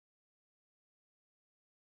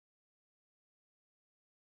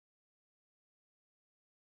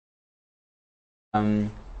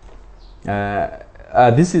Um,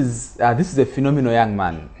 this is a phenomenal young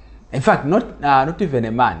man. In fact, not even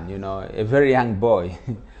a man, a very young boy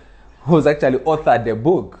who's actually authored a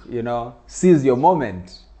book, Seize Your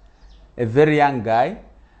Moment. A very young guy,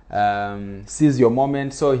 Seize Your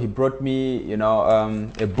Moment. So he brought me,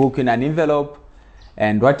 a book in an envelope.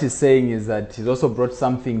 And what he's saying is that he's also brought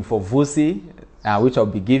something for Vusi, which I'll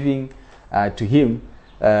be giving to him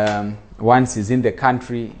once he's in the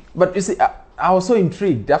country. But you see, I was so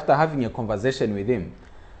intrigued after having a conversation with him.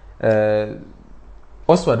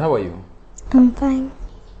 Osward, how are you? I'm fine.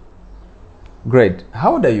 Great.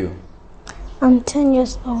 How old are you? I'm 10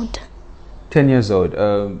 years old. 10 years old.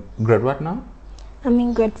 Grade what now? I'm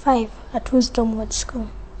in grade 5 at Wisdom Word School.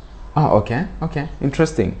 Oh, okay. Okay.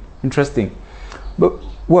 Interesting. But,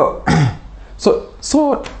 well, so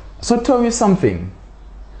tell me something.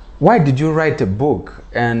 Why did you write a book,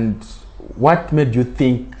 and what made you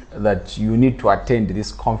think that you need to attend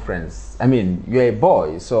this conference? I mean, you're a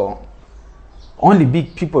boy, so only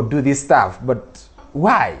big people do this stuff, but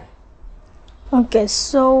why? Okay,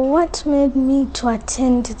 so what made me to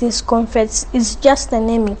attend this conference is just the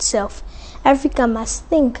name itself. Africa must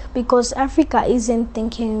think, because Africa isn't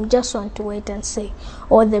thinking, you just want to wait and say,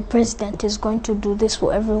 oh, the president is going to do this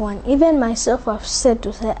for everyone. Even myself, I've said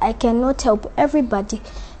to say, I cannot help everybody,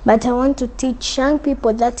 but I want to teach young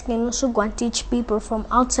people that can also go and teach people from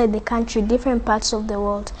outside the country, different parts of the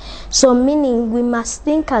world. So meaning we must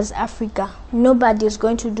think as Africa. Nobody is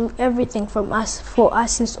going to do everything from us. For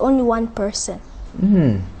us, it's only one person.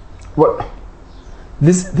 Well,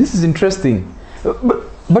 this is interesting.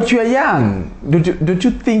 But you are young. Don't you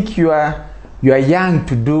think you are young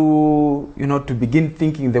to do, to begin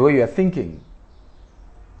thinking the way you are thinking?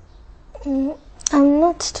 I'm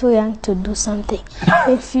not too young to do something.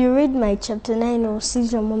 If you read my chapter 9 of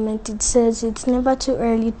Seize Your Moment, it says it's never too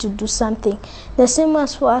early to do something. The same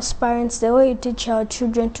as for us parents, the way you teach our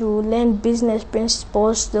children to learn business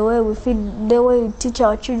principles, the way we teach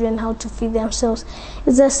our children how to feed themselves,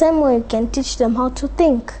 it's the same way you can teach them how to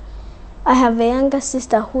think. I have a younger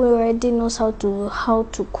sister who already knows how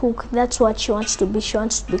to cook. That's what she wants to be. She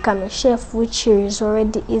wants to become a chef, which she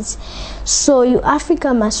already is. So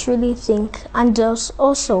Africa must really think. And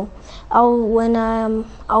also, I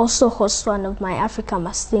also host one of my Africa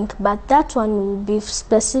Must Think, but that one will be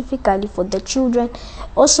specifically for the children.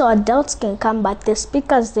 Also, adults can come, but the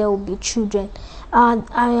speakers there will be children. I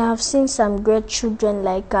have seen some great children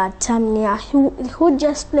like Tamnia, who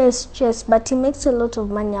just plays chess, but he makes a lot of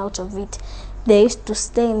money out of it. They used to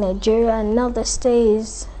stay in Nigeria, and now they stay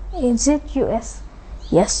is it US?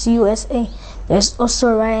 Yes, USA. There's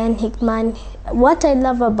also Ryan Hickman. What I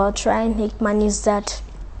love about Ryan Hickman is that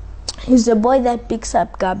he's a boy that picks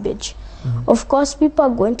up garbage. Of course, people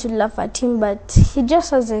are going to laugh at him, but he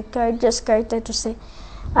just has a character to say,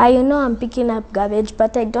 I'm picking up garbage,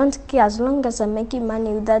 but I don't care as long as I'm making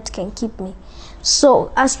money that can keep me.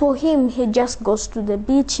 So as for him, he just goes to the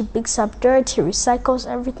beach, he picks up dirt, he recycles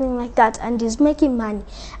everything like that, and he's making money.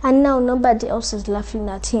 And now nobody else is laughing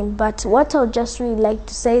at him. But what I would just really like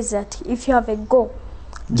to say is that if you have a goal,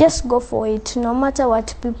 just go for it. No matter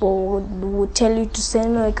what people would tell you to say,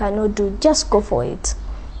 no, you cannot do it. Just go for it.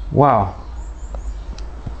 Wow.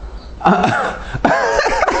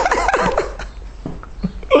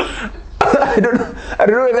 I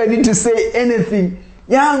don't know whether I need to say anything.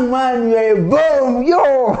 Young man, you're a bomb,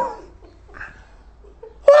 yo.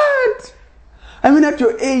 What? I mean, at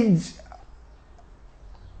your age,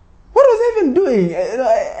 what was I even doing?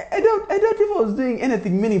 I don't think I was doing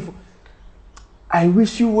anything meaningful. I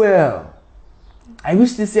wish you well. I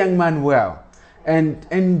wish this young man well. And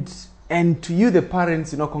to you, the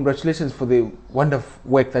parents, congratulations for the wonderful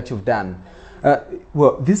work that you've done.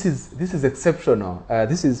 Well, this is exceptional.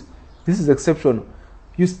 This is exceptional.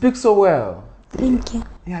 You speak so well. Thank you.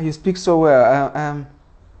 Yeah, you speak so well.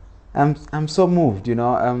 I'm so moved.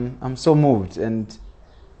 I'm so moved, and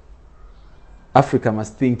Africa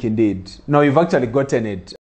must think indeed. No, you've actually gotten it.